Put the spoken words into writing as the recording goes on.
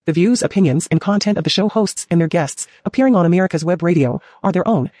The views, opinions, and content of the show hosts and their guests appearing on America's Web Radio are their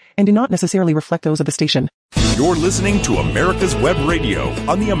own and do not necessarily reflect those of the station. You're listening to America's Web Radio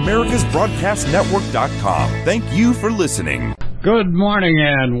on the AmericasBroadcastNetwork.com. Thank you for listening. Good morning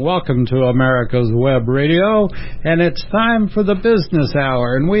and welcome to America's Web Radio, and it's time for the Business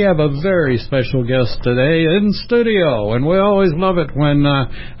Hour, and we have a very special guest today in studio, and we always love it when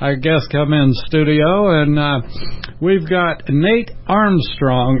our guests come in studio, and we've got Nate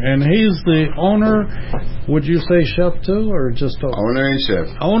Armstrong, and he's the owner, would you say chef too, or just owner and chef?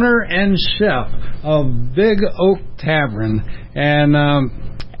 Owner and chef of Big Oak Tavern, and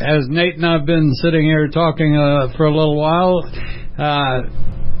as Nate and I have been sitting here talking for a little while,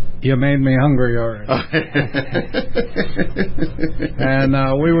 you made me hungry already. And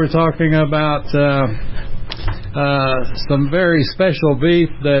we were talking about some very special beef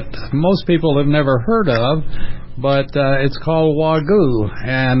that most people have never heard of, but it's called Wagyu,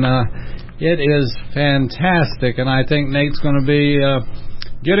 and it is fantastic, and I think Nate's going to be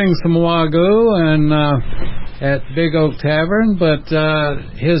getting some Wagyu and at Big Oak Tavern, but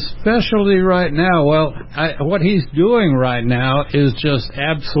his specialty right now, what he's doing right now is just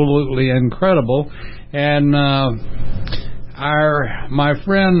absolutely incredible. And my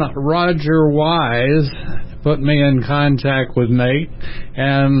friend Roger Wise put me in contact with Nate,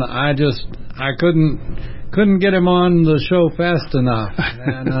 and I couldn't get him on the show fast enough.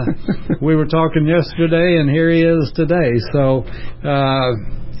 And we were talking yesterday, and here he is today. So,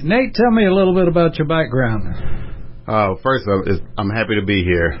 Nate, tell me a little bit about your background. First of all, I'm happy to be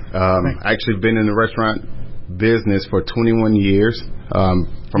here. I actually been in the restaurant business for 21 years. From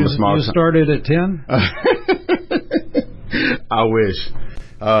a small. You started at 10? I wish.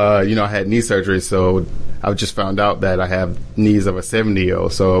 I had knee surgery, so I just found out that I have knees of a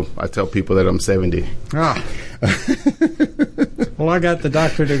 70-year-old. So I tell people that I'm 70. Ah. Well, I got the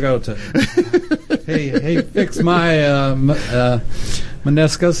doctor to go to. He fixed my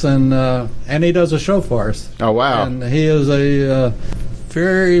meniscus, and he does a show for us. Oh, wow. And he is a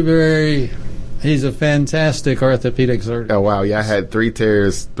he's a fantastic orthopedic surgeon. Oh, wow. Yeah, I had three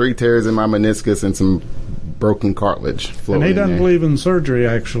tears in my meniscus and some broken cartilage. And he doesn't believe in surgery,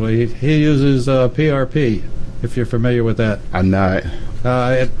 actually. He uses PRP, if you're familiar with that. I'm not.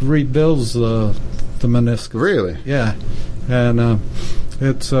 It rebuilds the meniscus. Really? Yeah. And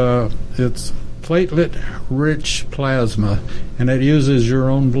it's platelet-rich plasma, and it uses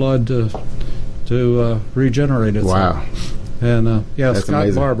your own blood to regenerate itself. Wow. And that's Scott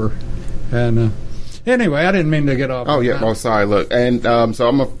amazing. Barber. And anyway, I didn't mean to get off. Oh yeah. Oh, sorry. Look, and so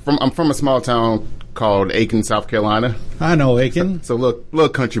I'm from a small town called Aiken, South Carolina. I know Aiken. So little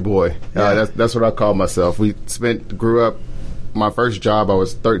country boy. Yeah. That's what I call myself. Grew up. My first job, I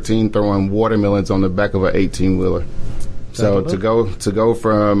was 13, throwing watermelons on the back of an 18-wheeler. So to go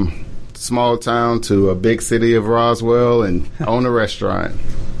from small town to a big city of Roswell and own a restaurant.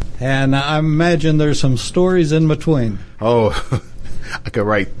 And I imagine there's some stories in between. Oh, I could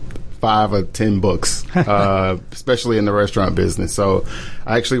write 5 or 10 books, especially in the restaurant business. So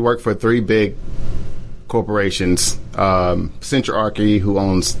I actually work for 3 big corporations. Central Archie, who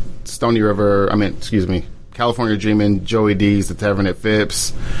owns California Dreamin', Joey D's, the Tavern at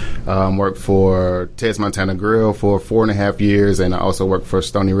Phipps. Worked for Ted's Montana Grill for 4.5 years, and I also worked for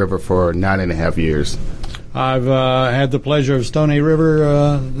Stony River for 9.5 years. I've had the pleasure of Stony River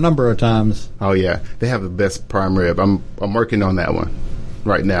a number of times. Oh yeah, they have the best prime rib. I'm working on that one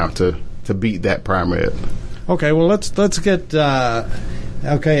right now to beat that prime rib. Okay, well let's get.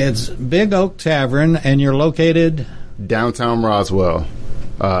 It's Big Oak Tavern, and you're located downtown Roswell,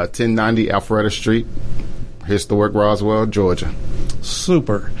 1090 Alpharetta Street, historic Roswell, Georgia.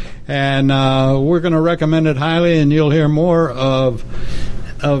 Super. And we're going to recommend it highly, and you'll hear more of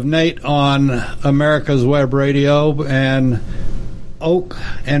Nate on America's Web Radio and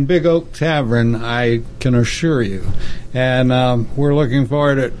Big Oak Tavern, I can assure you. And we're looking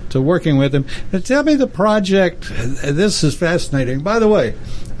forward to working with him. But tell me the project. This is fascinating. By the way,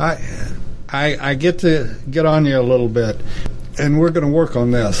 I get to get on you a little bit, and we're going to work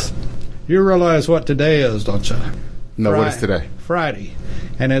on this. You realize what today is, don't you? No, what is today? Friday.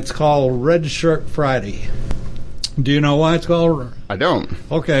 And it's called Red Shirt Friday. Do you know why it's called? I don't.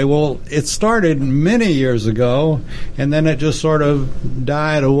 Okay, well, it started many years ago, and then it just sort of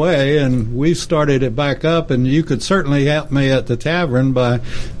died away, and we started it back up, and you could certainly help me at the tavern by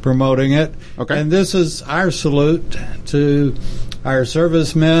promoting it. Okay. And this is our salute to our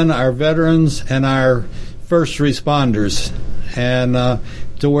servicemen, our veterans, and our first responders. And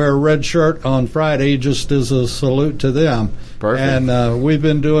to wear a red shirt on Friday just is a salute to them. Perfect. And we've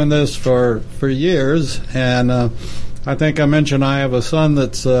been doing this for years, and I think I mentioned I have a son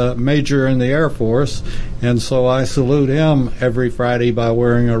that's a major in the Air Force, and so I salute him every Friday by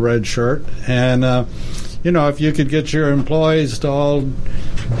wearing a red shirt. And, if you could get your employees to all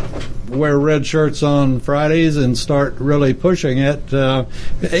wear red shirts on Fridays and start really pushing it,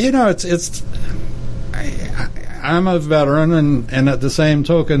 it's I'm a veteran, and at the same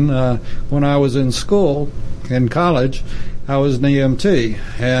token, when I was in school, in college, I was an EMT,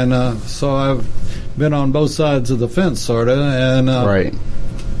 and so I've been on both sides of the fence, sort of, and right.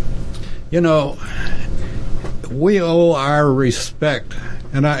 We owe our respect,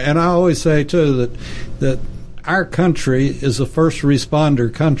 and I always say too that our country is a first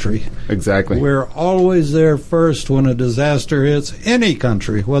responder country. Exactly. We're always there first when a disaster hits any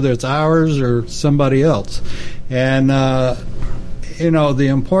country, whether it's ours or somebody else. And, the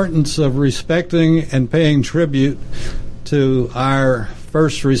importance of respecting and paying tribute to our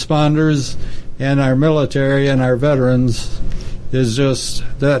first responders and our military and our veterans is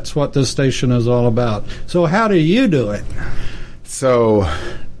that's what this station is all about. So how do you do it? So,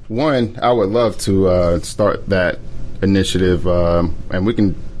 one, I would love to start that initiative,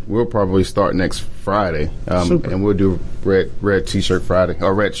 and we'll probably start next Friday, and we'll do red T-shirt Friday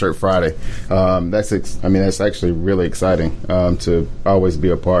or red shirt Friday. That's actually really exciting to always be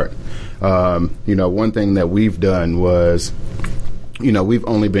a part. One thing that we've done was, we've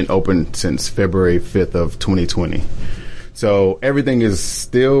only been open since February 5th of 2020. So everything is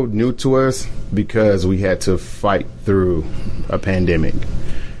still new to us because we had to fight through a pandemic.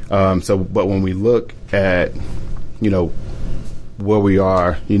 But when we look at, where we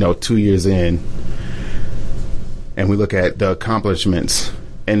are, 2 years in, and we look at the accomplishments,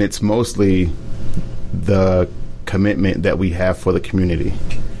 and it's mostly the commitment that we have for the community.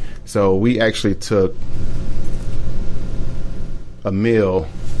 So we actually took a meal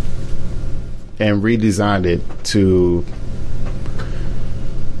and redesigned it to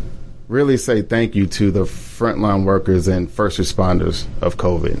really say thank you to the frontline workers and first responders of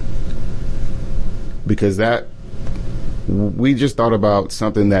COVID. Because we just thought about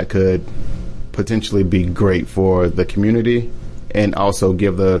something that could potentially be great for the community and also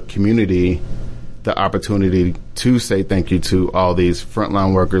give the community the opportunity to say thank you to all these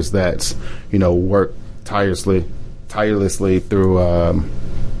frontline workers that's, work tirelessly throughout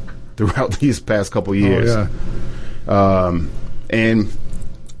these past couple years. Oh, yeah. And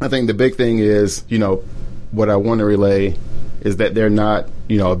I think the big thing is, what I want to relay is that they're not,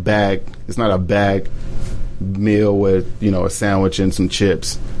 a bag. It's not a bag meal with, a sandwich and some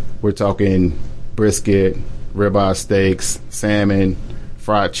chips. We're talking brisket, ribeye steaks, salmon,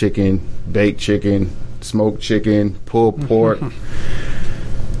 fried chicken, baked chicken, smoked chicken, pulled pork,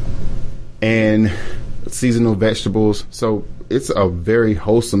 and seasonal vegetables. So it's a very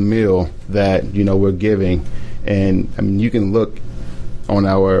wholesome meal that, we're giving. And you can look on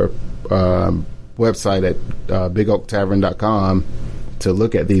our website at bigoaktavern.com to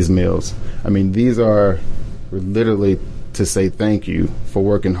look at these meals. These are literally to say thank you for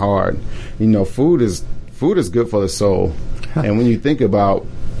working hard. Food is good for the soul. And when you think about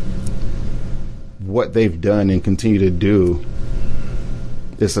what they've done and continue to do,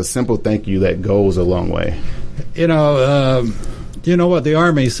 it's a simple thank you that goes a long way. You know what the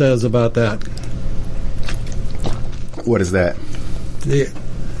Army says about that? What is that?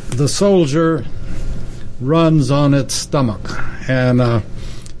 The soldier runs on its stomach, and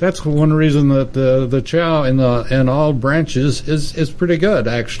that's one reason that the chow in all branches is pretty good,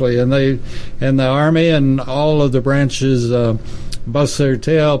 actually. And the Army and all of the branches bust their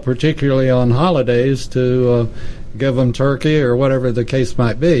tail, particularly on holidays, to give them turkey or whatever the case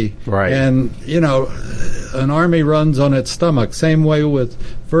might be. Right. And an Army runs on its stomach. Same way with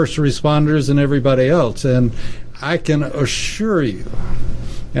first responders and everybody else. And I can assure you,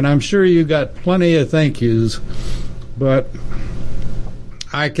 and I'm sure you got plenty of thank yous, but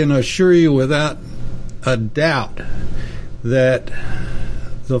I can assure you without a doubt that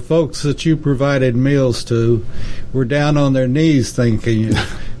the folks that you provided meals to were down on their knees thanking you.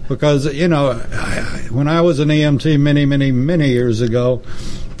 Because, when I was an EMT many, many, many years ago,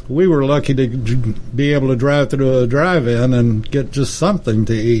 we were lucky to be able to drive through a drive-in and get just something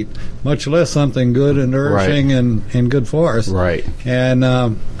to eat, much less something good and nourishing right. and good for us. Right. And,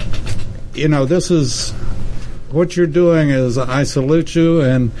 this is what you're doing is I salute you,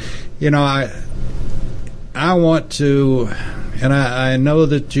 and, I want to, and I know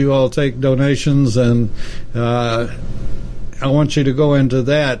that you all take donations, and I want you to go into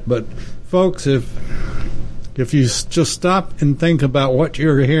that. But, folks, if you just stop and think about what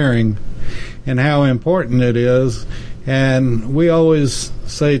you're hearing and how important it is, And we always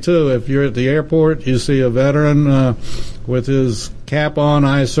say, too, if you're at the airport, you see a veteran with his cap on,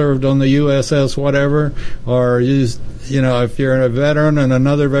 I served on the USS whatever, or you know, if you're a veteran and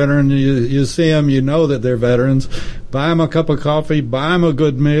another veteran, you see them, you know that they're veterans. Buy them a cup of coffee, buy them a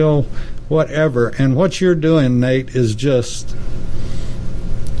good meal, whatever. And what you're doing, Nate, is just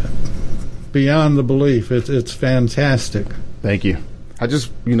beyond the belief. It's fantastic. Thank you. I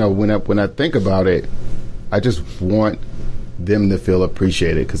just, you know, when I think about it, I just want them to feel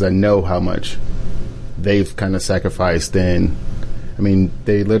appreciated because I know how much they've kind of sacrificed. And I mean,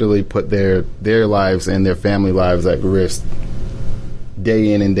 they literally put their lives and their family lives at risk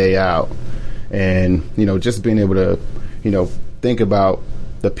day in and day out. And, you know, just being able to, you know, think about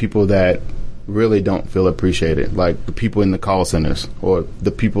the people that really don't feel appreciated, like the people in the call centers or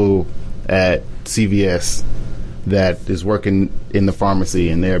the people at CVS that is working in the pharmacy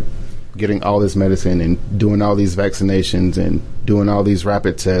and they're getting all this medicine and doing all these vaccinations and doing all these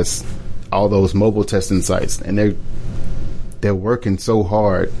rapid tests, all those mobile testing sites, and they're working so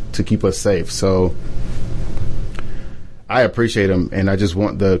hard to keep us safe. So I appreciate them, and I just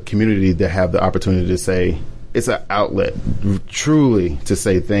want the community to have the opportunity to say it's an outlet, truly, to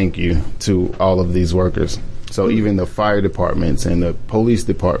say thank you to all of these workers. So even the fire departments and the police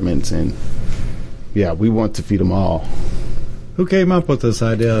departments, and yeah, we want to feed them all. Who came up with this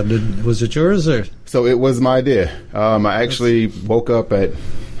idea? Was it yours? Or? So it was my idea. I actually woke up at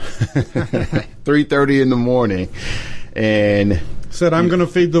 3:30 in the morning and said, I'm going to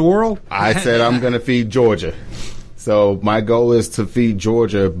feed the world? I said, I'm going to feed Georgia. So my goal is to feed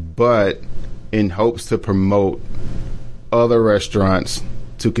Georgia, but in hopes to promote other restaurants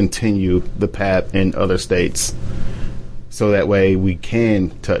to continue the path in other states. So that way we can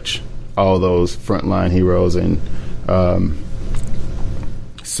touch all those frontline heroes and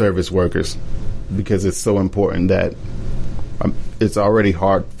service workers, because it's so important that it's already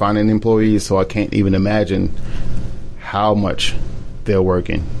hard finding employees, so I can't even imagine how much they're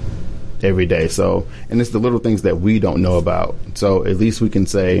working every day. So, and it's the little things that we don't know about. So at least we can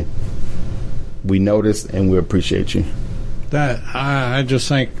say we noticed and we appreciate you. That I just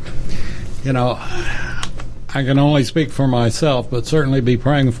think, you know, I can only speak for myself, but certainly be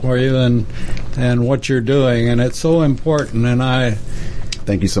praying for you and what you're doing, and it's so important. And I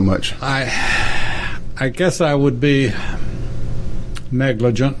thank you so much. I guess I would be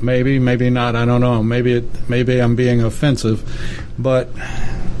negligent, maybe not. I don't know. Maybe I'm being offensive, but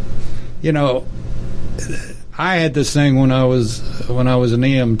you know, I had this thing when I was an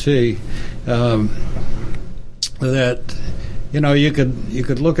EMT that, you know, you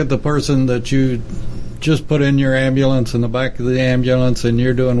could look at the person that you just put in your ambulance in the back of the ambulance, and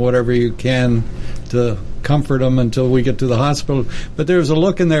you're doing whatever you can to comfort them until we get to the hospital. But there's a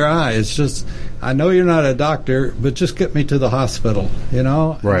look in their eye. It's just, I know you're not a doctor, but just get me to the hospital. You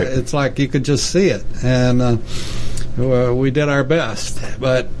know, right? It's like you could just see it, and we did our best.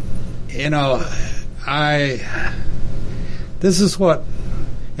 But you know, this is what,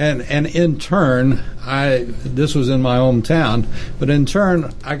 and in turn, this was in my hometown, but in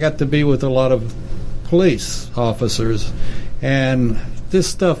turn, I got to be with a lot of police officers, and this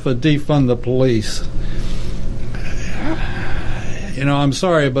stuff would defund the police. You know, I'm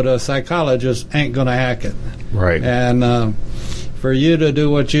sorry, but a psychologist ain't going to hack it. Right. And for you to do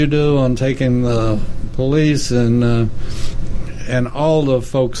what you do on taking the police and all the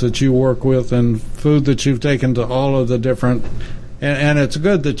folks that you work with and food that you've taken to all of the different, and it's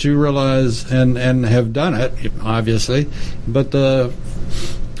good that you realize and have done it, obviously, but the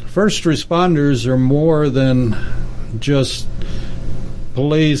first responders are more than just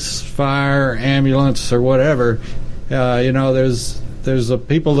police, fire, ambulance, or whatever. You know, there's the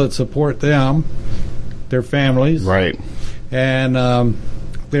people that support them, their families, right, and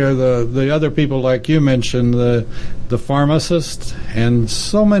they're the other people like you mentioned, the pharmacist, and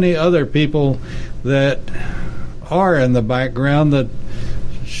so many other people that are in the background that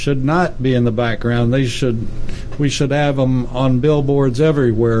should not be in the background. We should have them on billboards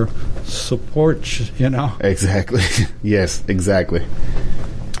everywhere. Support, you know. Exactly. Yes, exactly.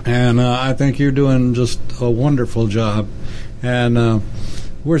 And I think you're doing just a wonderful job. And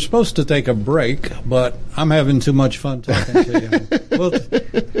we're supposed to take a break, but I'm having too much fun talking to you. Well,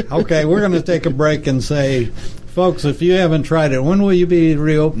 okay, we're going to take a break and say, folks, if you haven't tried it, when will you be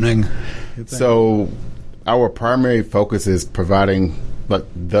reopening? So our primary focus is providing like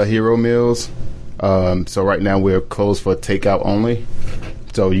the hero meals. So right now we're closed for takeout only.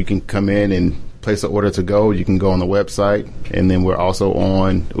 So you can come in and place an order to go. You can go on the website, and then we're also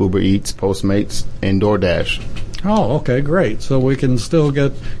on Uber Eats, Postmates, and DoorDash. Oh, okay, great. So we can still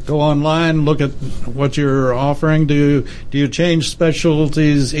go online, look at what you're offering. Do you change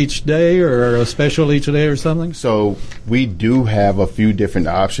specialties each day, or a special each day or something? So we do have a few different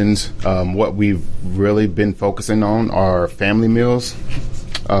options. What we've really been focusing on are family meals,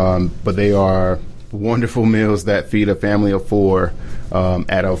 but they are wonderful meals that feed a family of four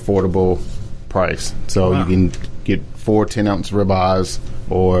at an affordable price. So You can get 4 10-ounce ribeyes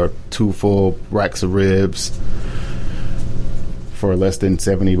or 2 full racks of ribs for less than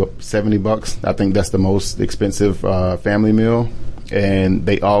 $70. I think that's the most expensive family meal. And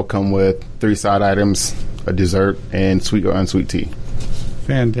they all come with 3 side items, a dessert, and sweet or unsweet tea.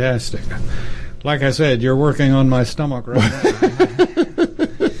 Fantastic. Like I said, you're working on my stomach right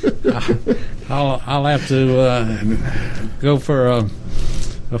now. I'll have to go for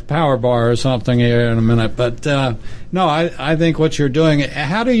a power bar or something here in a minute. But no, I think what you're doing,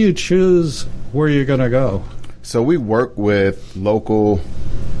 how do you choose where you're going to go? So we work with local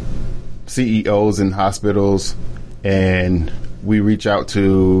CEOs in hospitals, and we reach out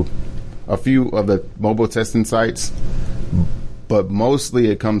to a few of the mobile testing sites, but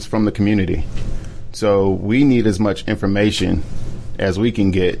mostly it comes from the community. So we need as much information as we can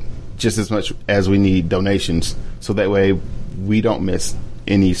get, just as much as we need donations, so that way we don't miss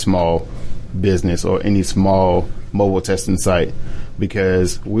any small business or any small mobile testing site,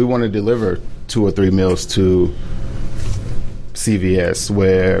 because we want to deliver 2 or 3 meals to CVS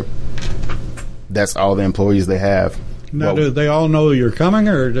where that's all the employees they have. Now, do they all know you're coming,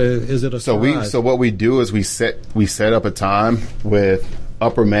 or is it a surprise? So what we do is we set up a time with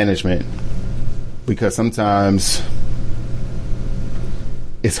upper management, because sometimes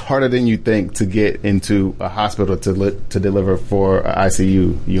it's harder than you think to get into a hospital to deliver for an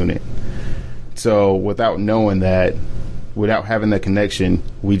ICU unit. So without knowing that, without having the connection,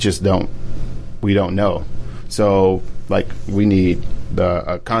 we don't know. So like we need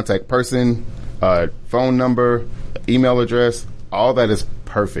a contact person, a phone number, email address, all that is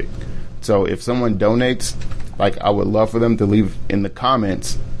perfect. So if someone donates, like I would love for them to leave in the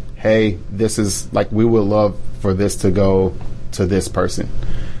comments, hey, this is like, we would love for this to go to this person.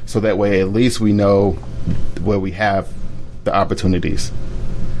 So that way at least we know where we have the opportunities.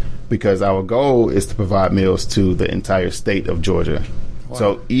 Because our goal is to provide meals to the entire state of Georgia. Wow.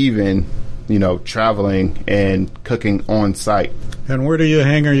 So even, traveling and cooking on site. And where do you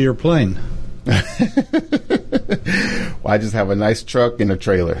hangar your plane? Well, I just have a nice truck and a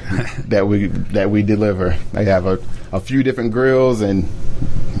trailer that we deliver. I have a few different grills, and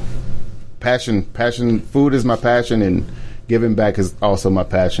passion. Food is my passion, and giving back is also my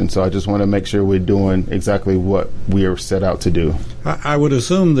passion. So I just want to make sure we're doing exactly what we are set out to do. I would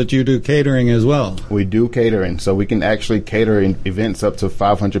assume that you do catering as well. We do catering, so we can actually cater in events up to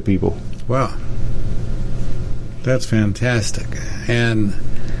 500 people. Wow. That's fantastic. And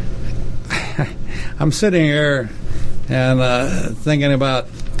I'm sitting here and thinking about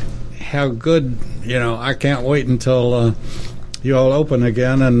how good, I can't wait until you all open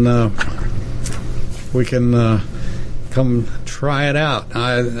again and we can come try it out.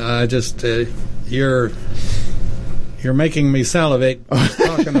 I just, you're making me salivate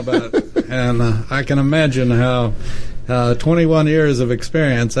talking about it. And I can imagine how 21 years of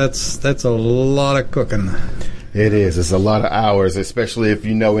experience, that's a lot of cooking. It is. It's a lot of hours, especially if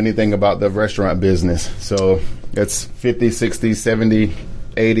you know anything about the restaurant business. So it's 50, 60, 70,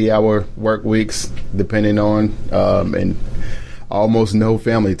 80-hour work weeks, depending on, and almost no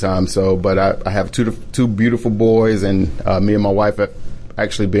family time. So, but I have two beautiful boys, and me and my wife have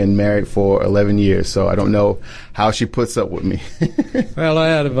actually been married for 11 years. So I don't know how she puts up with me. Well, I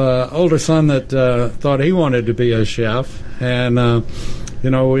had an older son that thought he wanted to be a chef, and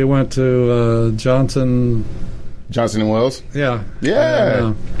we went to Johnson and Wells? Yeah.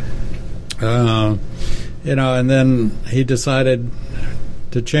 Yeah. And then he decided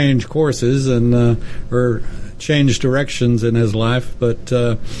to change courses and or change directions in his life. But,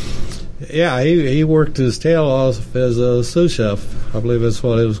 he worked his tail off as a sous chef. I believe that's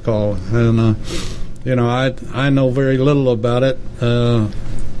what it was called. And, I know very little about it.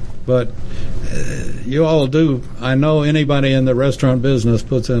 But you all do. I know anybody in the restaurant business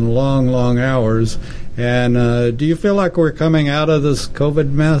puts in long, long hours. And do you feel like we're coming out of this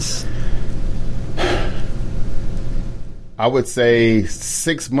COVID mess? I would say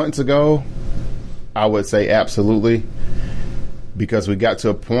 6 months ago, I would say absolutely, because we got to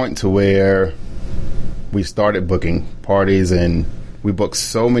a point to where we started booking parties, and we booked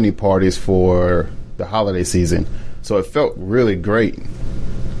so many parties for the holiday season. So it felt really great.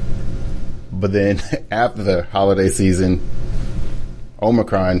 But then after the holiday season,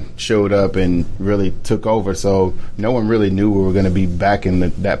 Omicron showed up and really took over. So no one really knew we were going to be back in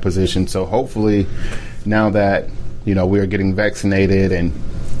that position. So hopefully now that, we are getting vaccinated and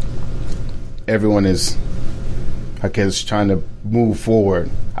everyone is, I guess, trying to move forward,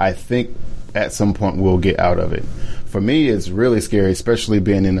 I think at some point we'll get out of it. For me, it's really scary, especially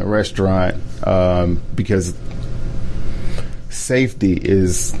being in a restaurant, because safety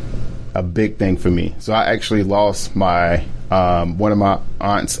is a big thing for me. So I actually lost my one of my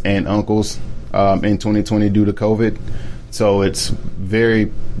aunts and uncles in 2020 due to COVID. So it's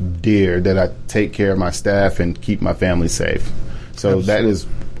very dear that I take care of my staff and keep my family safe. So Absolutely. That is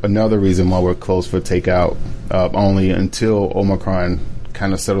another reason why we're closed for takeout only until Omicron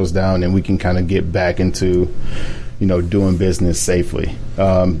kind of settles down and we can kind of get back into, doing business safely.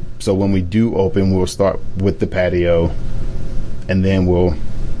 So when we do open, we'll start with the patio and then we'll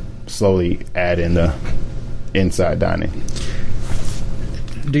slowly add in the inside dining.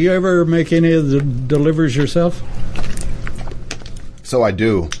 Do you ever make any of the deliveries yourself? So I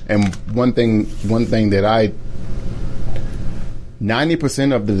do. And one thing that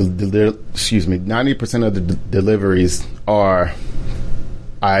 90% of the deliveries are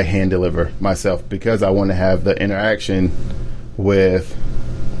I hand deliver myself because I want to have the interaction with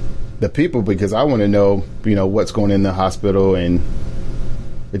the people because I want to know, what's going in the hospital, and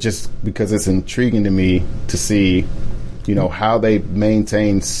it just because it's intriguing to me to see, how they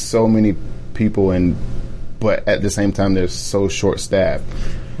maintain so many people but at the same time they're so short staffed.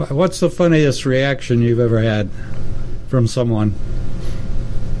 What's the funniest reaction you've ever had from someone?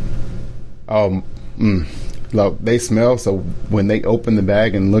 Look, they smell, so when they open the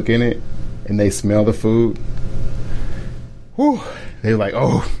bag and look in it and they smell the food, they're like,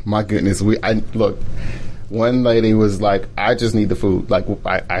 oh my goodness. Look, one lady was like, I just need the food. Like,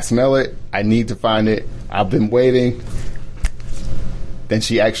 I smell it, I need to find it, I've been waiting. Then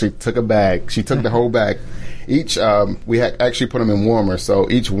she actually took a bag. She took the whole bag. Each, we had actually put them in warmers, so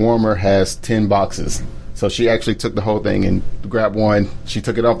each warmer has 10 boxes. So she actually took the whole thing and grabbed one. She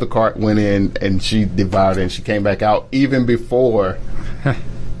took it off the cart, went in, and she devoured it. And she came back out even before,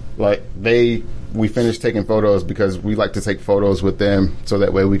 we finished taking photos because we like to take photos with them so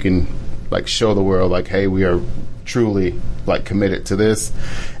that way we can, show the world, hey, we are truly, committed to this.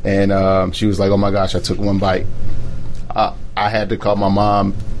 And she was like, oh, my gosh, I took one bite. I had to call my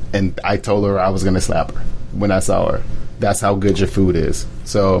mom, and I told her I was going to slap her when I saw her. That's how good your food is.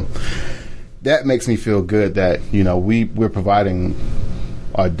 So that makes me feel good that, we're providing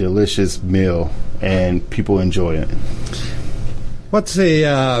a delicious meal and people enjoy it. What's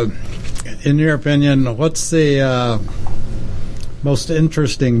the, in your opinion, what's the most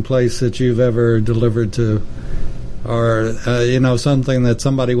interesting place that you've ever delivered to, or, something that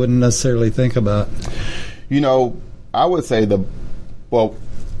somebody wouldn't necessarily think about? I would say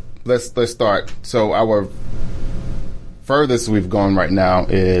let's start. So our furthest we've gone right now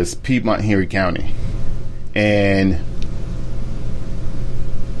is Piedmont, Henry County. And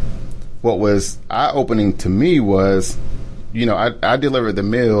what was eye-opening to me was, I delivered the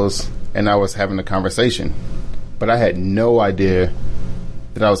meals and I was having a conversation, but I had no idea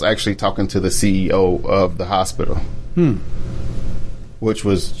that I was actually talking to the CEO of the hospital. Which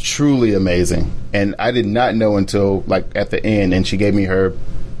was truly amazing. And I did not know until at the end, and she gave me her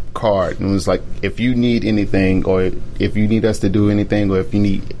card and was like, if you need anything, or if you need us to do anything, or if you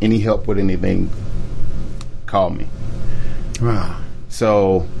need any help with anything, call me. Wow.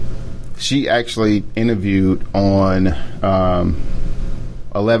 So she actually interviewed on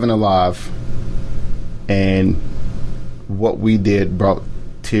 11 Alive, and what we did brought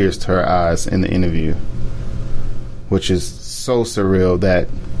tears to her eyes in the interview, which is so surreal that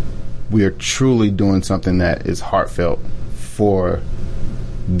we are truly doing something that is heartfelt for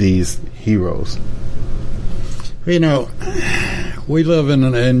these heroes. We live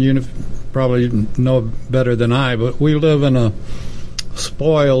and you probably know better than I, but we live in a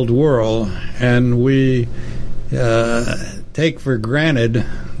spoiled world, and we take for granted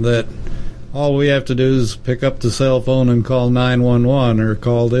that all we have to do is pick up the cell phone and call 911 or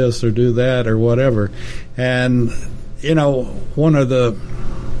call this or do that or whatever. And one of the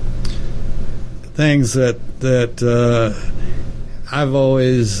things that I've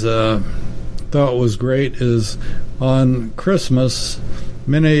always thought was great is on Christmas,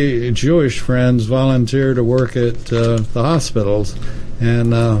 many Jewish friends volunteer to work at the hospitals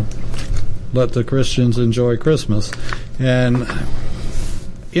and let the Christians enjoy Christmas. And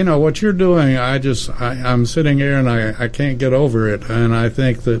what you're doing, I'm sitting here and I can't get over it. And I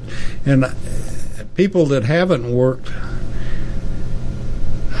think that, and people that haven't worked,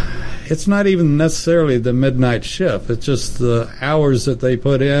 it's not even necessarily the midnight shift. It's just the hours that they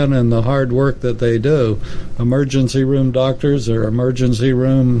put in and the hard work that they do. Emergency room doctors or emergency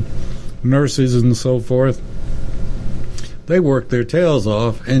room nurses and so forth, they work their tails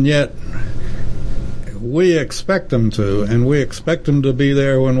off, and yet we expect them to, and we expect them to be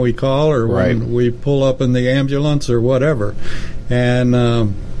there when we call or when we pull up in the ambulance or whatever. And,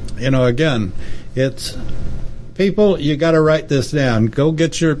 again, it's people, you got to write this down. Go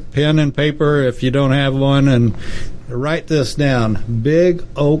get your pen and paper if you don't have one and write this down. Big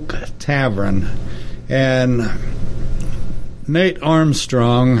Oak Tavern. And Nate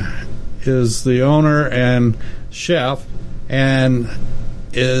Armstrong is the owner and chef and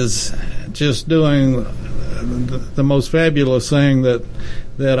is just doing the most fabulous thing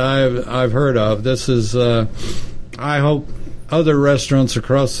that I've heard of. This is I hope other restaurants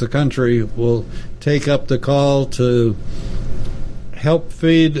across the country will take up the call to help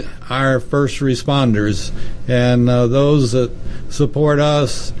feed our first responders and those that support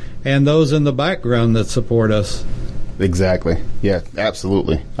us and those in the background that support us. Exactly. Yeah,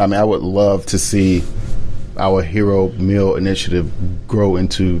 absolutely. I mean, I would love to see our Hero Meal initiative grow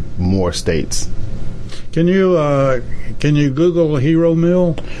into more states. Can you Google Hero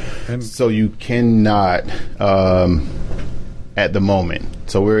Meal? So you cannot at the moment.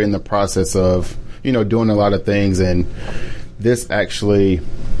 So we're in the process of doing a lot of things, and this actually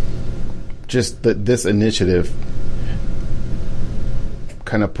just this initiative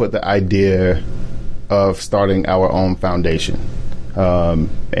kind of put the idea of starting our own foundation, and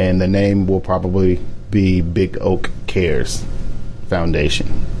the name will probably be Big Oak Cares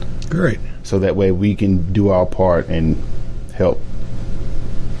Foundation. Great. So that way we can do our part and help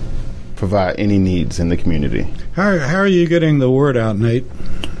provide any needs in the community. How are you getting the word out, Nate?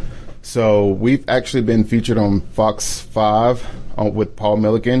 So we've actually been featured on Fox 5 with Paul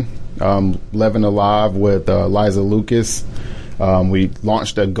Milliken, Living Alive with Liza Lucas. We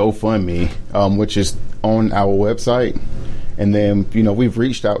launched a GoFundMe, which is on our website. And then, we've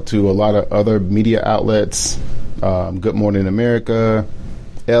reached out to a lot of other media outlets, Good Morning America,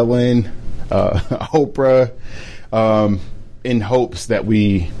 Ellen, Oprah, in hopes that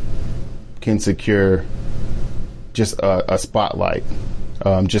we can secure just a spotlight,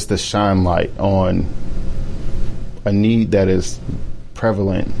 just to shine light on a need that is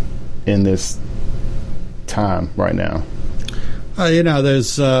prevalent in this time right now.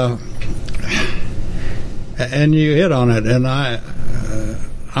 There's, and you hit on it, and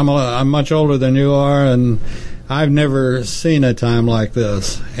I'm much older than you are, and I've never seen a time like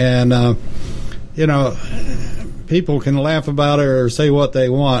this. And, people can laugh about it or say what they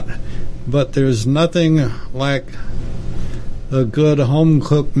want, but there's nothing like a good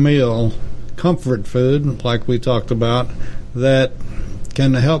home-cooked meal, comfort food, like we talked about, that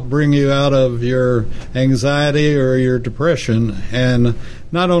can help bring you out of your anxiety or your depression. And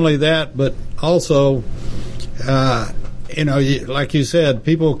not only that, but also, like you said,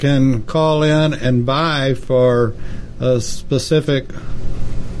 people can call in and buy for a specific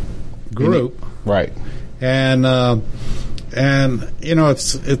group. Right. And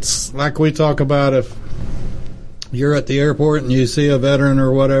it's like we talk about, if you're at the airport and you see a veteran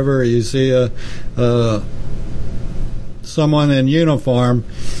or whatever, or you see someone in uniform,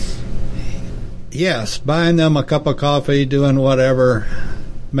 yes, buying them a cup of coffee, doing whatever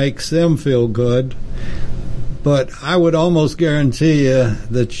makes them feel good. But I would almost guarantee you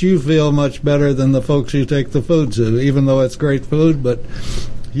that you feel much better than the folks you take the food to, even though it's great food. But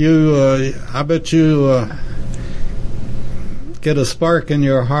I bet you get a spark in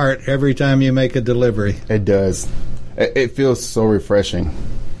your heart every time you make a delivery. It does. It feels so refreshing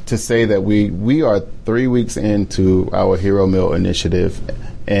to say that we are 3 weeks into our Hero Meal initiative,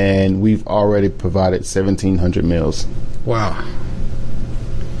 and we've already provided 1,700 meals. Wow.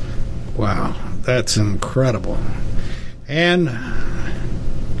 That's incredible. And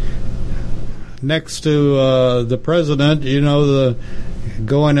next to the president, the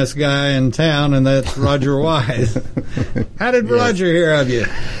goingest guy in town, and that's Roger Wise. How did Roger hear of you?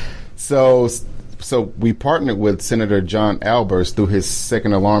 So we partnered with Senator John Albers through his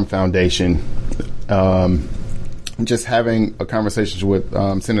Second Alarm Foundation. Just having a conversation with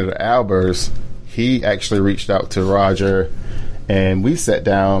Senator Albers, he actually reached out to Roger, and we sat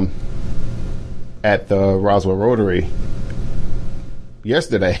down at the Roswell Rotary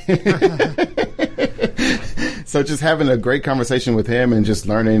yesterday. So just having a great conversation with him and just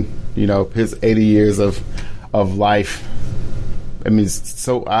learning, his 80 years of life. I mean, it's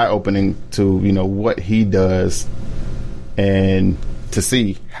so eye-opening to, what he does, and to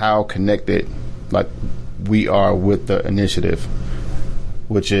see how connected, we are with the initiative.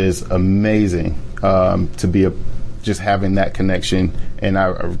 which is amazing to be just having that connection. And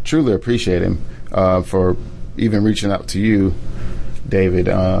I truly appreciate him for even reaching out to you, David.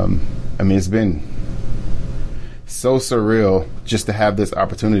 I mean, it's been so surreal just to have this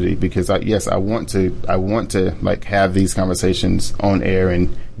opportunity, because I want to like have these conversations on air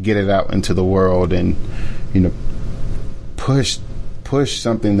and get it out into the world, and push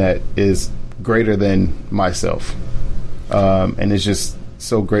something that is greater than myself, and it's just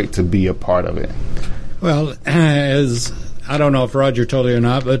so great to be a part of it. Well, as I don't know if Roger told you or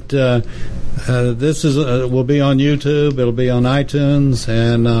not, but this will be on YouTube. It'll be on iTunes,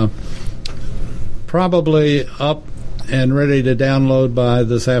 and probably up and ready to download by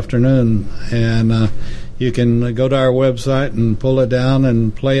this afternoon. And you can go to our website and pull it down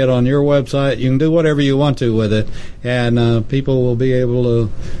and play it on your website. You can do whatever you want to with it, and people will be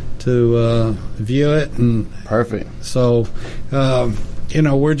able to view it. And perfect. So,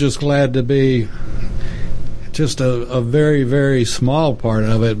 we're just glad to be just a very, very small part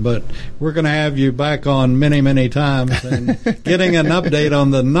of it, but we're going to have you back on many, many times and getting an update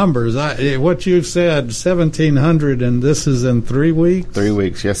on the numbers. What you've said, 1,700, and this is in 3 weeks? 3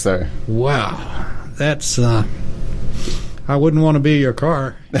 weeks, yes, sir. Wow. That's, I wouldn't want to be your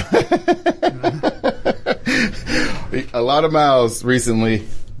car. A lot of miles recently,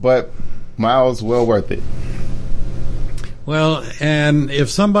 but miles well worth it. Well, and if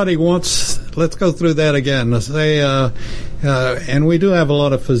somebody wants, let's go through that again. Let's say, and we do have a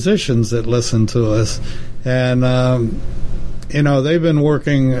lot of physicians that listen to us, and they've been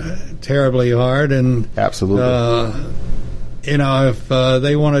working terribly hard, and absolutely, if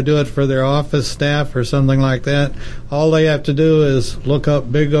they want to do it for their office staff or something like that, all they have to do is look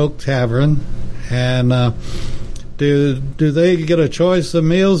up Big Oak Tavern, and do they get a choice of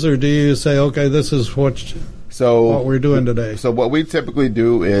meals, or do you say, okay, this is what we're doing today? So what we typically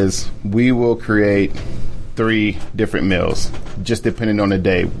do is we will create 3 different meals, just depending on the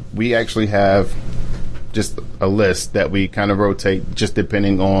day. We actually have just a list that we kind of rotate, just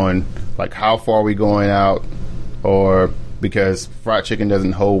depending on like how far we're going out, or because fried chicken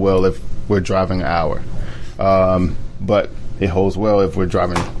doesn't hold well if we're driving an hour, but it holds well if we're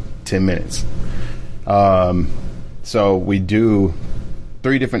driving 10 minutes. So we do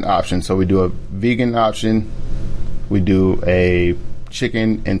 3 different options. So we do a vegan option, we do a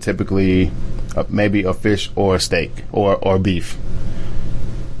chicken, and typically maybe a fish or a steak or beef.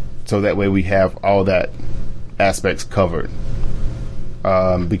 So that way we have all that aspects covered.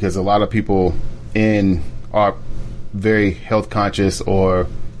 Because a lot of people are very health conscious or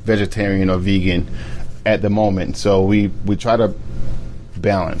vegetarian or vegan at the moment. So we try to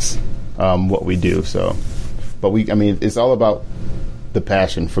balance what we do. So, but it's all about the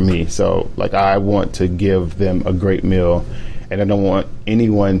passion for me. So like, I want to give them a great meal, and I don't want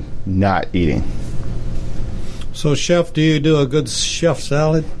anyone not eating. So, Chef, do you do a good chef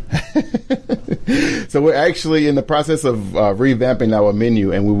salad? So we're actually in the process of revamping our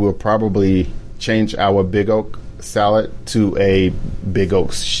menu, and we will probably change our Big Oak salad to a Big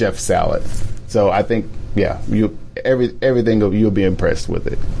Oak chef salad. So I think, everything you'll be impressed with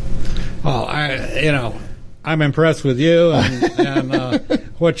it. Oh, I'm impressed with you and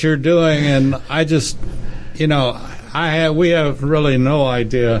what you're doing, and I just, we have really no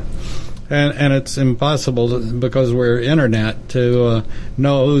idea, and it's impossible because we're internet to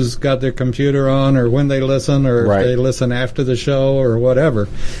know who's got their computer on or when they listen, or right. If they listen after the show or whatever.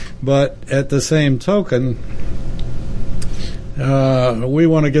 But at the same token, we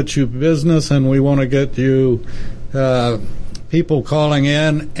want to get you business, and we want to get you people calling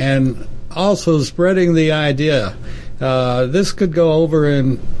in, and also spreading the idea. This could go over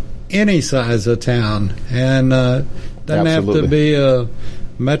in any size of town, and doesn't Absolutely. have to be a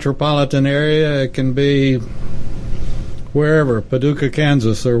metropolitan area. It can be wherever, Paducah,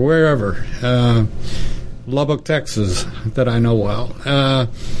 Kansas, or wherever, Lubbock, Texas, that I know well.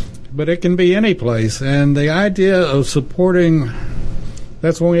 But it can be any place, and the idea of supporting,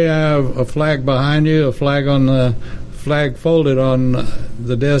 that's when we have a flag behind you, a flag on the flag folded on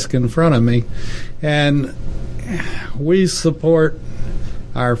the desk in front of me, and we support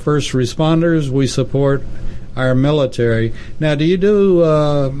our first responders, we support our military. Now, do you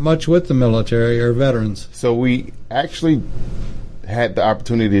do much with the military or veterans? So we actually had the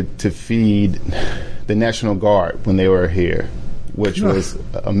opportunity to feed the National Guard when they were here, which was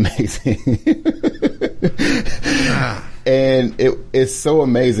amazing. And it's so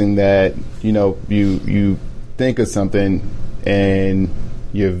amazing that, you think of something and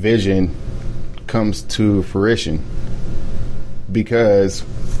your vision comes to fruition, because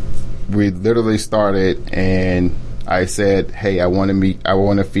we literally started, and I said, hey, I want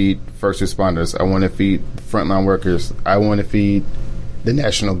to feed first responders. I want to feed frontline workers. I want to feed the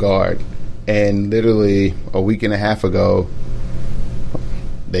National Guard. And literally a week and a half ago,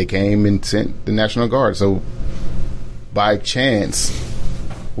 they came and sent the National Guard. So by chance,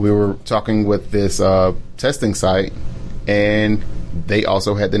 we were talking with this testing site, and they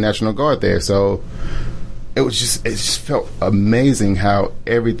also had the National Guard there. So it just felt amazing how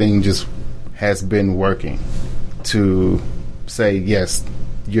everything just has been working to say, yes,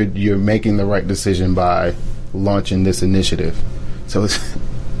 you're making the right decision by launching this initiative. So it's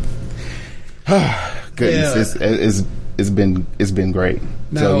goodness, it's been great.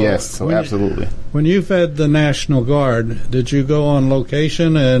 Now, so yes, absolutely. When you fed the National Guard, did you go on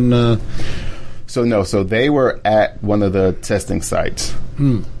location and? So they were at one of the testing sites.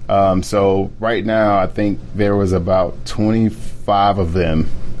 So right now, I think there was about 25 of them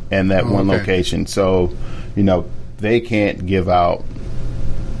in that one location. So, they can't give out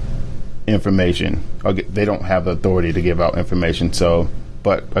information. They don't have the authority to give out information. So,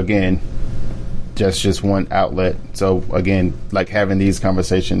 but again, just one outlet. So again, like having these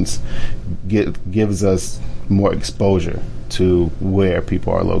conversations gives us more exposure to where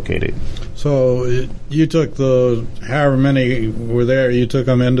people are located. So you took however many were there, you took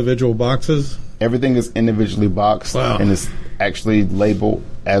them individual boxes? Everything is individually boxed. Wow. And it's actually labeled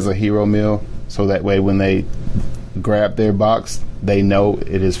as a hero meal. So that way when they grab their box, they know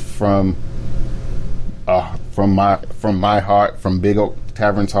it is from my heart, from Big Oak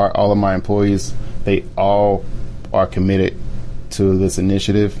Tavern's heart, all of my employees. They all are committed to this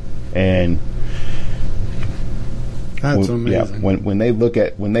initiative, and that's amazing. Yeah, when they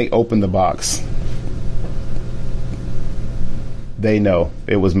open the box, they know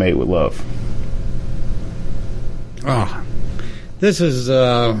it was made with love. Oh, this is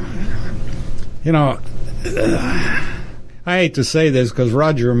I hate to say this because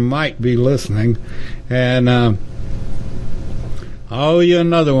Roger might be listening, and I'll owe you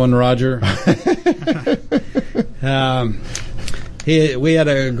another one, Roger. We had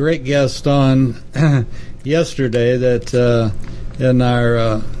a great guest on yesterday that in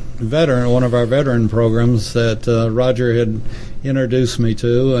our one of our veteran programs that Roger had introduced me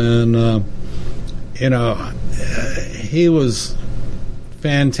to, and he was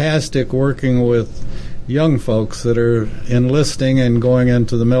fantastic working with young folks that are enlisting and going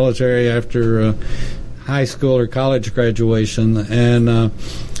into the military after high school or college graduation. And,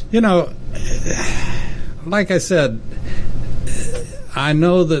 like I said, I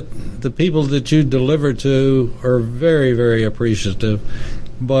know that the people that you deliver to are very, very appreciative.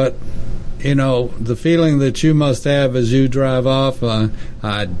 But, the feeling that you must have as you drive off,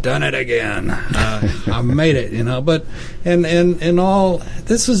 I done it again. I made it, But, and all,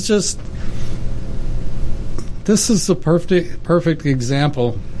 this is the perfect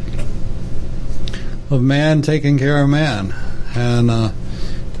example of man taking care of man. And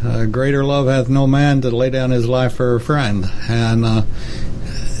greater love hath no man to lay down his life for a friend. And,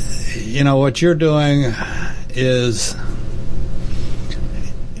 what you're doing is,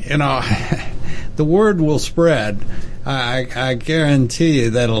 the word will spread. I guarantee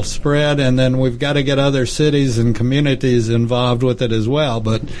you that'll spread, and then we've got to get other cities and communities involved with it as well.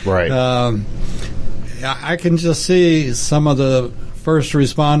 But right. I can just see some of the first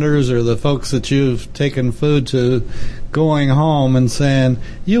responders or the folks that you've taken food to going home and saying,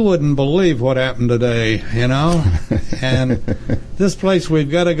 you wouldn't believe what happened today, And this place, we've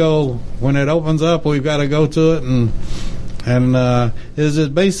got to go, when it opens up, we've got to go to it. And is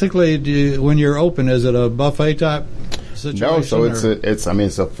it basically, when you're open, is it a buffet type situation? No, so it's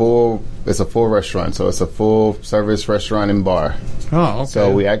a full restaurant. So it's a full service restaurant and bar. Oh, okay.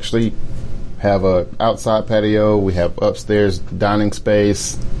 So we actually have a outside patio. We have upstairs dining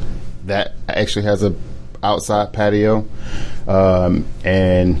space that actually has a outside patio,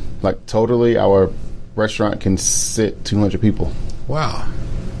 and like totally our restaurant can sit 200 people. Wow,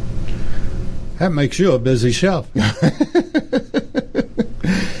 that makes you a busy chef.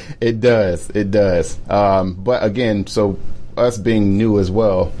 It does. But again, so us being new as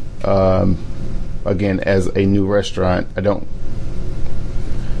well, again as a new restaurant,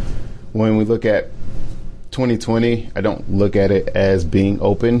 when we look at 2020, I don't look at it as being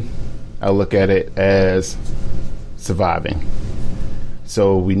open. I look at it as surviving.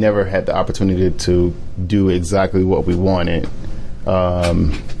 So we never had the opportunity to do exactly what we wanted,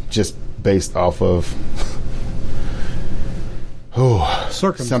 just based off of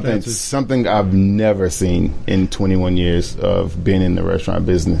circumstances. Something I've never seen in 21 years of being in the restaurant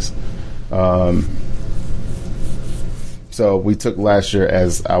business. So we took last year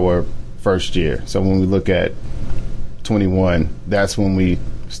as our first year. So when we look at 21, that's when we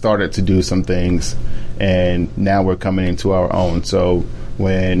started to do some things, and now we're coming into our own. So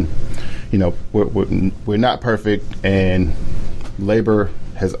when, we're not perfect, and labor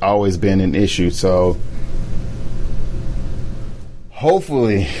has always been an issue. So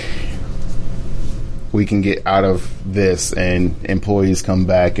hopefully we can get out of this and employees come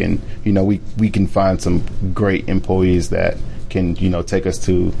back, and we can find some great employees that can take us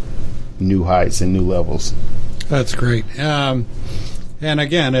to new heights and new levels. That's great. And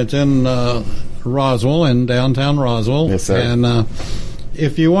again, it's in Roswell, in downtown Roswell. Yes, sir. And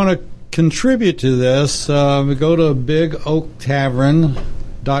if you want to contribute to this, go to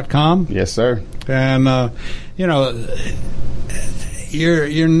BigOakTavern.com. Yes, sir. And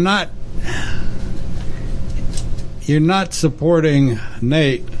you're not supporting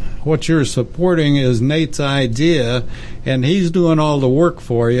Nate. What you're supporting is Nate's idea, and he's doing all the work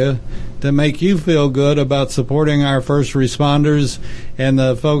for you to make you feel good about supporting our first responders and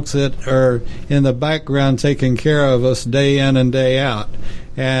the folks that are in the background taking care of us day in and day out.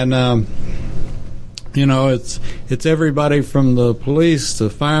 And it's everybody from the police to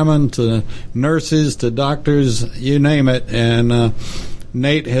firemen to nurses to doctors, you name it. And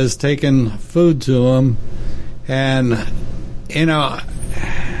Nate has taken food to them, and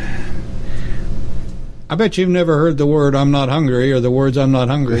I bet you've never heard the word "I'm not hungry" or the words "I'm not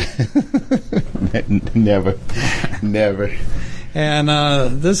hungry." Never. And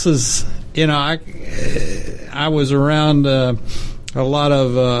this is, I was around a lot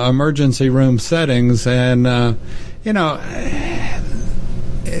of emergency room settings, and the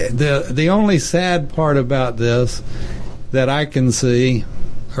only sad part about this that I can see,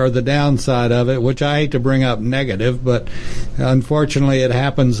 or the downside of it, which I hate to bring up negative, but unfortunately it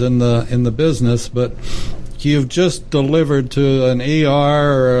happens in the business. But you've just delivered to an ER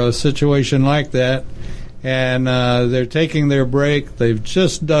or a situation like that, and they're taking their break. They've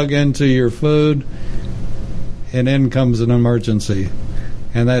just dug into your food, and in comes an emergency.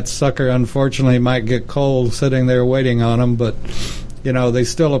 And that sucker, unfortunately, might get cold sitting there waiting on them, but they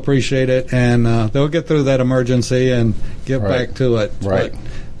still appreciate it, and they'll get through that emergency and get back to it. Right. But,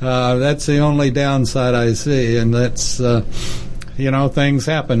 that's the only downside I see, and that's things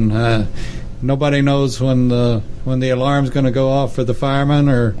happen. Nobody knows when the alarm's going to go off for the firemen,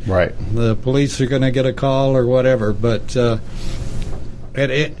 or the police are going to get a call or whatever. But the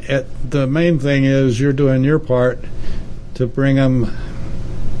main thing is you're doing your part to bring them.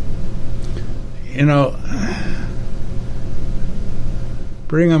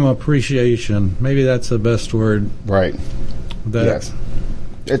 Bring them appreciation. Maybe that's the best word. Right. Yes.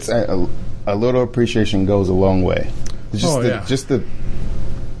 It's a little appreciation goes a long way. Just the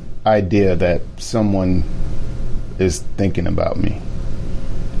idea that someone is thinking about me.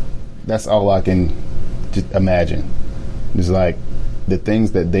 That's all I can just imagine. It's like the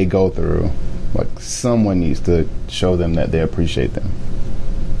things that they go through, like someone needs to show them that they appreciate them.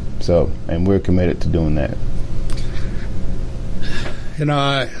 So, and we're committed to doing that.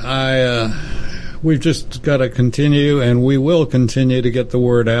 We've just got to continue, and we will continue to get the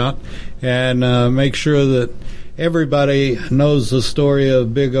word out and make sure that everybody knows the story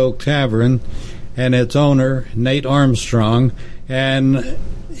of Big Oak Tavern and its owner, Nate Armstrong. And,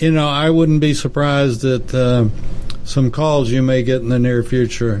 I wouldn't be surprised at some calls you may get in the near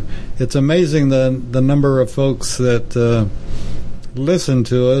future. It's amazing the number of folks that listen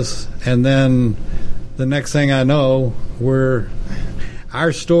to us, and then the next thing I know,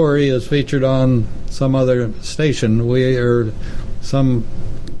 our story is featured on some other station, or some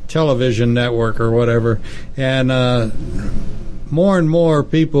television network or whatever, and more and more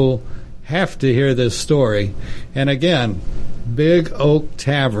people have to hear this story. And again, Big Oak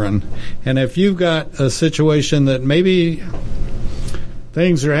Tavern. And if you've got a situation that maybe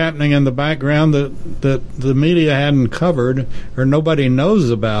things are happening in the background that the media hadn't covered or nobody knows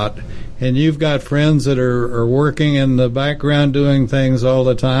about, and you've got friends that are working in the background doing things all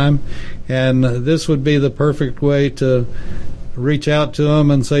the time, and this would be the perfect way to reach out to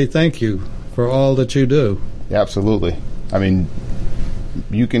them and say thank you for all that you do. Yeah, absolutely. I mean,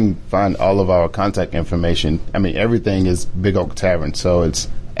 you can find all of our contact information. I mean, everything is Big Oak Tavern. So it's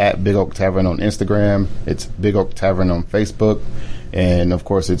at Big Oak Tavern on Instagram. It's Big Oak Tavern on Facebook. And, of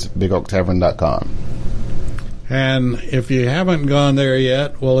course, it's BigOakTavern.com. And if you haven't gone there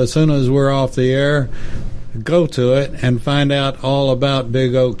yet, well, as soon as we're off the air, go to it and find out all about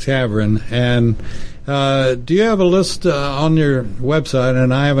Big Oak Tavern. And do you have a list on your website?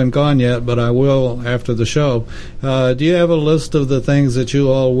 And I haven't gone yet, but I will after the show. Do you have a list of the things that you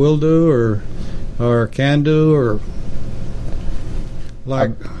all will do or can do, or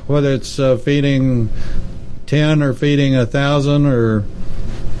like whether it's feeding 10 or feeding 1,000 or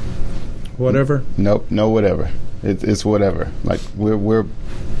whatever? Nope, no whatever. It's whatever. Like we're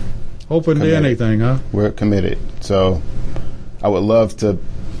open committed. to anything, huh? We're committed. So I would love to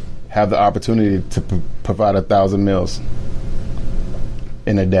have the opportunity to provide 1,000 meals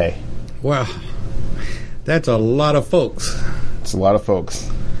in a day. Wow. That's a lot of folks. It's a lot of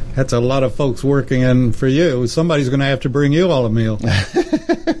folks. That's a lot of folks working, and for you, somebody's going to have to bring you all a meal.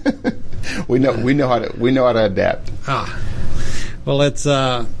 We know how to adapt. Well, it's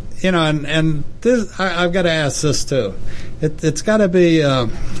and this I've got to ask this too. It's got to be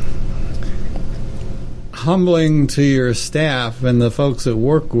humbling to your staff and the folks that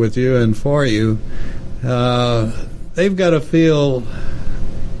work with you and for you. They've got to feel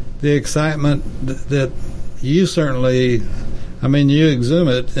the excitement that you certainly. I mean, you exude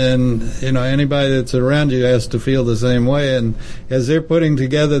it, and anybody that's around you has to feel the same way. And as they're putting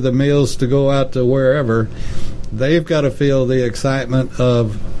together the meals to go out to wherever, they've got to feel the excitement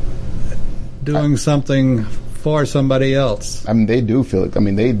of doing something for somebody else. I mean, they do feel it. I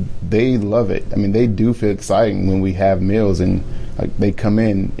mean, they love it. I mean, they do feel exciting when we have meals, and like they come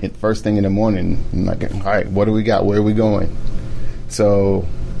in at first thing in the morning, and like, all right, what do we got? Where are we going? So,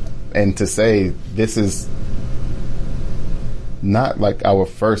 and to say this is not like our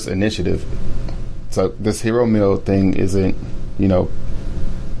first initiative. So this hero meal thing isn't,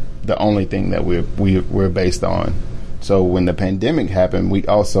 the only thing that we're based on. So when the pandemic happened, we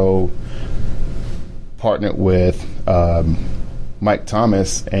also partnered with Mike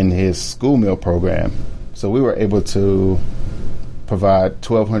Thomas and his school meal program. So we were able to provide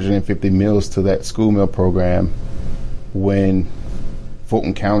 1,250 meals to that school meal program when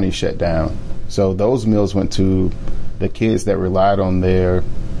Fulton County shut down. So those meals went to the kids that relied on their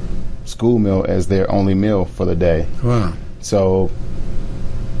school meal as their only meal for the day. Wow. So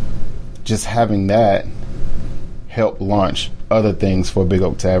just having that helped launch other things for Big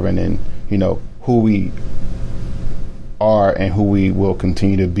Oak Tavern and, who we are and who we will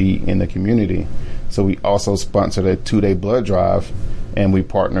continue to be in the community. So we also sponsored a 2-day blood drive, and we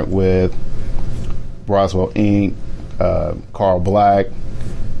partnered with Roswell Inc., Carl Black,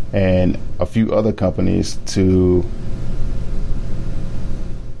 and a few other companies to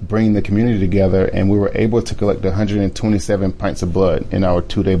bring the community together, and we were able to collect 127 pints of blood in our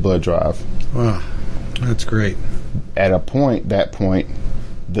 2-day blood drive. Wow, that's great. At that point,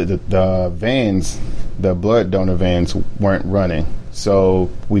 the vans, the blood donor vans, weren't running, so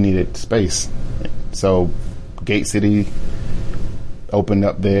we needed space. So Gate City opened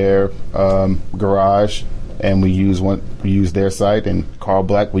up their garage, and we used their site, and Carl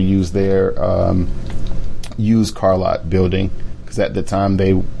Black, we used their used car lot building, because at the time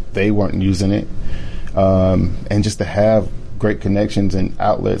they weren't using it, and just to have great connections and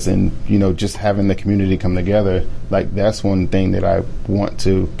outlets, and just having the community come together, like that's one thing that I want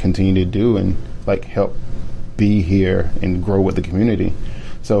to continue to do, and like help be here and grow with the community.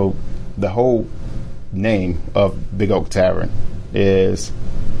 So the whole name of Big Oak Tavern is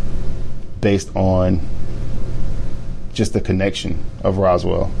based on just the connection of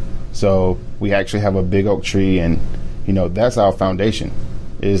Roswell. So we actually have a big oak tree, and that's our foundation.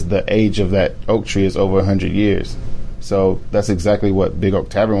 Is the age of that oak tree is over 100 years. So that's exactly what Big Oak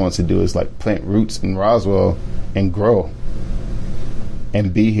Tavern wants to do, is like plant roots in Roswell and grow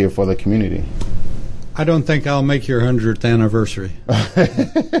and be here for the community. I don't think I'll make your 100th anniversary.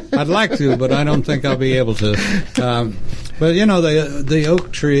 I'd like to, but I don't think I'll be able to. But the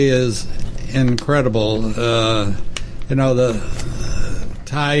oak tree is incredible. The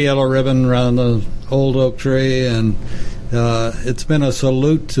tie yellow ribbon around the old oak tree, and it's been a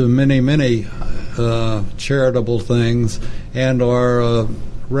salute to many charitable things and our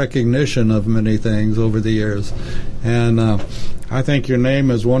recognition of many things over the years. And I think your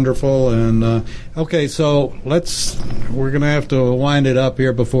name is wonderful. And okay, so we're going to have to wind it up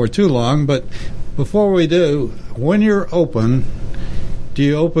here before too long. But before we do, when you're open, do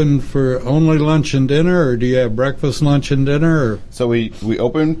you open for only lunch and dinner, or do you have breakfast, lunch, and dinner? Or? So we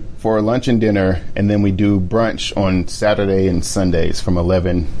open for lunch and dinner, and then we do brunch on Saturday and Sundays from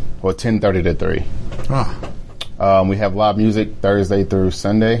 10:30 to 3. We have live music Thursday through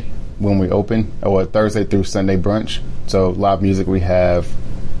Sunday when we open, or Thursday through Sunday brunch. So live music we have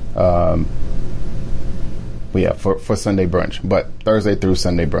for Sunday brunch, but Thursday through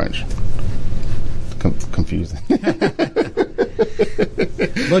Sunday brunch. Confusing.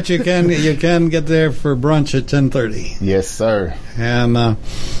 But you can get there for brunch at 10:30. Yes, sir. And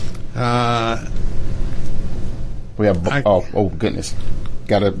we have oh goodness,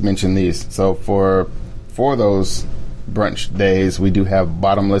 gotta mention these. So for those brunch days, we do have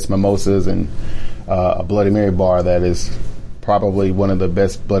bottomless mimosas and a Bloody Mary bar that is probably one of the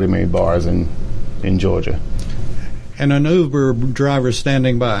best Bloody Mary bars in Georgia. And an Uber driver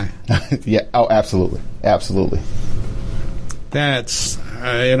standing by. Yeah. Oh, absolutely. That's,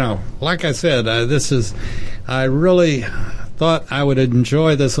 like I said, I really thought I would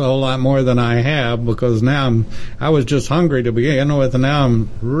enjoy this a whole lot more than I have, because now I was just hungry to begin with, and now I'm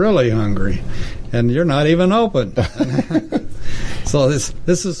really hungry, and you're not even open. So this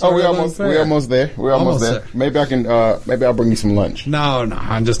is sort of unfair. We're almost there. We're almost there. Maybe I can. Maybe I'll bring you some lunch. No,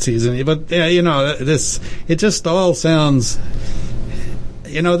 I'm just teasing you. But it just all sounds.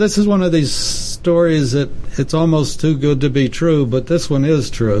 This is one of these stories that it's almost too good to be true, but this one is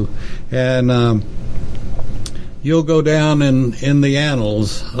true, and you'll go down in the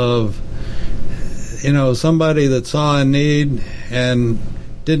annals of somebody that saw a need and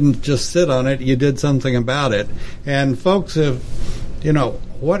didn't just sit on it. You did something about it, and folks have.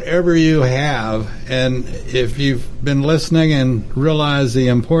 Whatever you have, and if you've been listening and realize the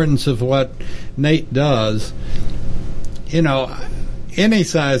importance of what Nate does, any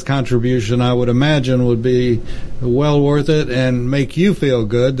size contribution, I would imagine, would be well worth it and make you feel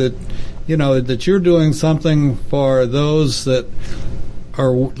good that, that you're doing something for those that are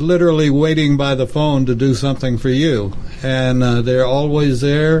literally waiting by the phone to do something for you. And they're always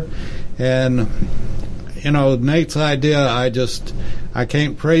there. And Nate's idea, I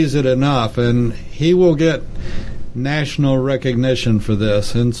can't praise it enough, and he will get national recognition for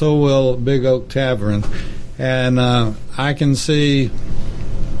this, and so will Big Oak Tavern. And I can see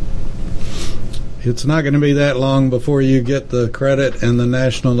it's not going to be that long before you get the credit and the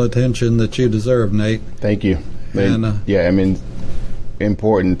national attention that you deserve, Nate. Thank you.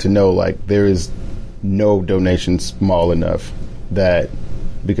 Important to know, there is no donation small enough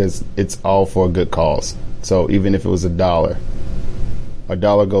because it's all for a good cause. So even if it was $1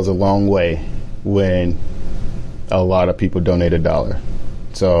 goes a long way when a lot of people donate $1.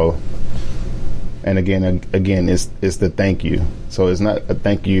 So, and again, it's the thank you. So it's not a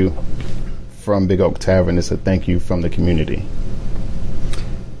thank you from Big Oak Tavern, it's a thank you from the community.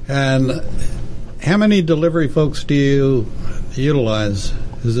 And how many delivery folks do you utilize?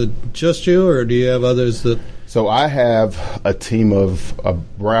 Is it just you, or do you have others that... So I have a team of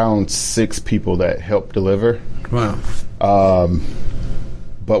around 6 people that help deliver. Wow.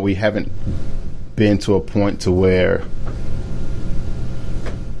 But we haven't been to a point to where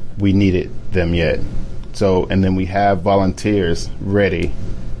we needed them yet. So, and then we have volunteers ready,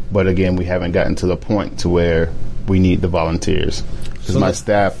 but again, we haven't gotten to the point to where we need the volunteers. Because my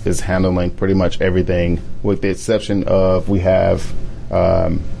staff is handling pretty much everything, with the exception of we have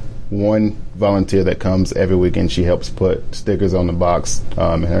one volunteer that comes every weekend. She helps put stickers on the box,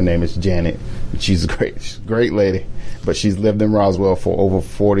 and her name is Janet. She's a great lady, but she's lived in Roswell for over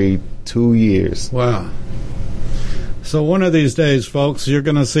 42 years. Wow. So one of these days, folks, you're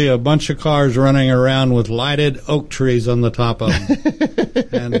going to see a bunch of cars running around with lighted oak trees on the top of them.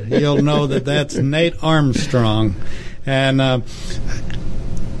 And you'll know that that's Nate Armstrong. And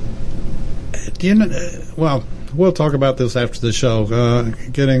we'll talk about this after the show,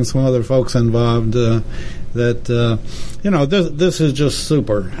 getting some other folks involved. This is just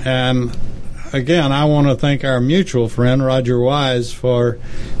super. And again, I want to thank our mutual friend, Roger Wise, for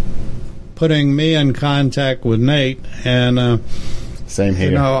putting me in contact with Nate. And same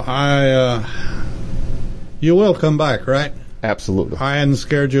here. You will come back, right? Absolutely. I hadn't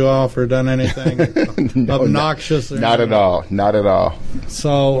scared you off or done anything obnoxious. Not at all. Not at all.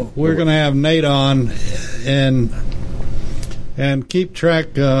 So we're going to have Nate on and keep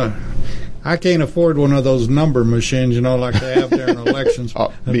track. I can't afford one of those number machines, like they have during elections.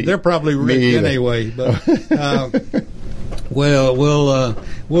 They're probably rigged anyway. But we'll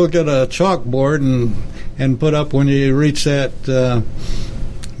get a chalkboard and put up when you reach that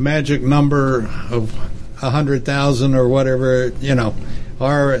magic number of 100,000 or whatever,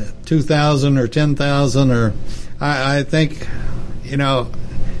 or 2,000 or 10,000, or I think,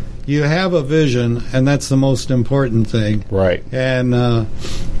 you have a vision, and that's the most important thing. Right. And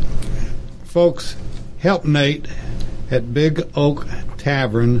folks, help Nate at Big Oak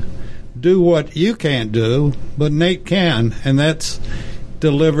Tavern do what you can't do, but Nate can, and that's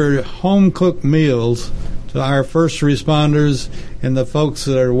deliver home-cooked meals to our first responders and the folks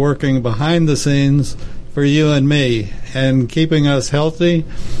that are working behind the scenes for you and me, and keeping us healthy,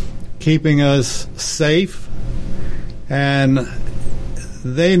 keeping us safe, and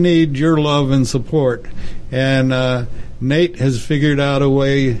they need your love and support. And Nate has figured out a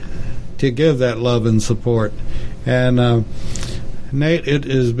way to give that love and support. And Nate, it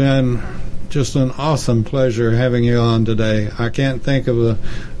has been just an awesome pleasure having you on today. I can't think of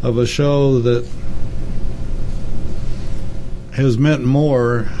a show that has meant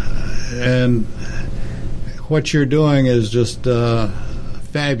more, and what you're doing is just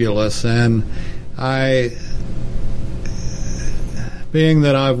fabulous. And being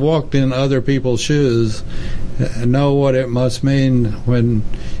that I've walked in other people's shoes, know what it must mean when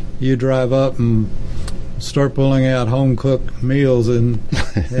you drive up and start pulling out home-cooked meals in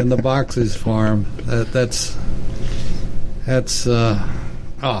the boxes for them. That's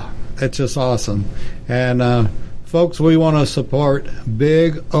just awesome. And folks, we want to support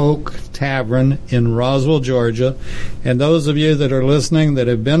Big Oak Tavern in Roswell, Georgia. And those of you that are listening that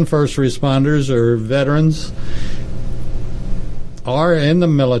have been first responders or veterans are in the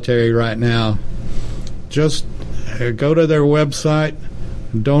military right now, just go to their website,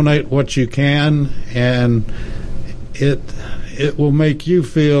 donate what you can, and it will make you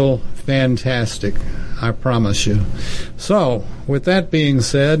feel fantastic, I promise you. So, with that being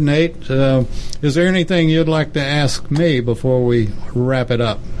said, Nate, is there anything you'd like to ask me before we wrap it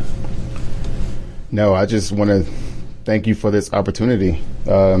up? No, I just want to thank you for this opportunity.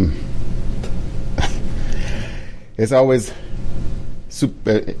 It's always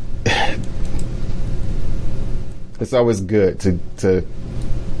it's always good to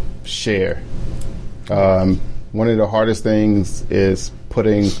share. One of the hardest things is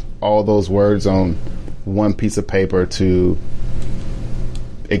putting all those words on one piece of paper to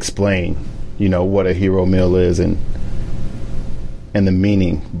explain, what a hero meal is and the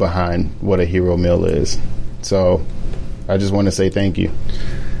meaning behind what a hero meal is. So I just want to say thank you.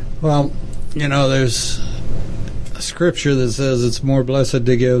 Well, there's a scripture that says it's more blessed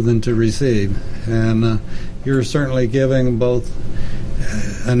to give than to receive. And you're certainly giving both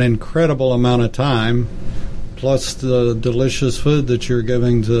an incredible amount of time plus the delicious food that you're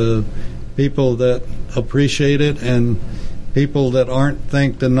giving to people that appreciate it and people that aren't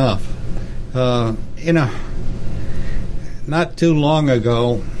thanked enough. Not too long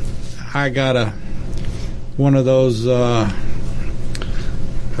ago, I got one of those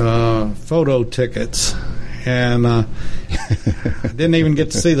photo tickets, and didn't even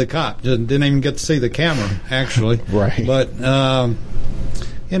get to see the cop. Didn't even get to see the camera, actually. Right. But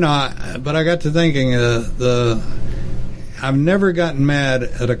but I got to thinking, I've never gotten mad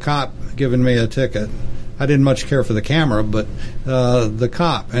at a cop giving me a ticket. I didn't much care for the camera, but the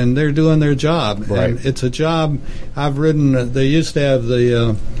cop, and they're doing their job. Right. And it's a job. I've ridden, they used to have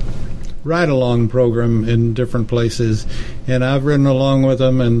the ride-along program in different places, and I've ridden along with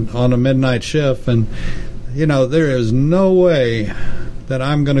them and on a midnight shift, and, there is no way that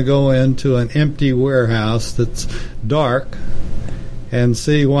I'm going to go into an empty warehouse that's dark and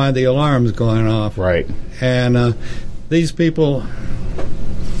see why the alarm's going off. Right. And these people,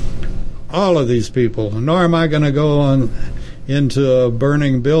 all of these people, nor am I going to go on into a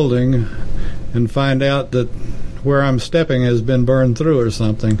burning building and find out that where I'm stepping has been burned through or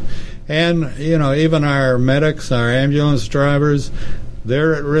something. And, even our medics, our ambulance drivers,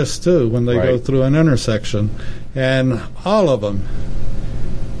 they're at risk too when they go through an intersection. And all of them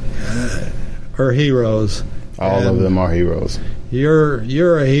are heroes. All of them are heroes.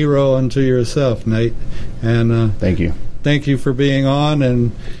 You're a hero unto yourself, Nate. And thank you. Thank you for being on.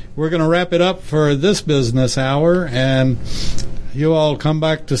 And we're going to wrap it up for this business hour. And you all come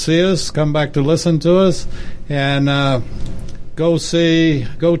back to see us, come back to listen to us, and go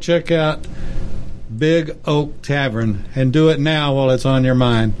check out Big Oak Tavern, and do it now while it's on your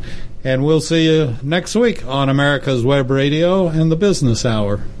mind. And we'll see you next week on America's Web Radio and the Business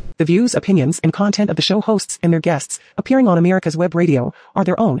Hour. The views, opinions, and content of the show hosts and their guests appearing on America's Web Radio are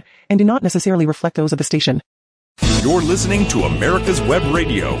their own and do not necessarily reflect those of the station. You're listening to America's Web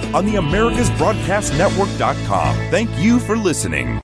Radio on the AmericasBroadcastNetwork.com. Thank you for listening.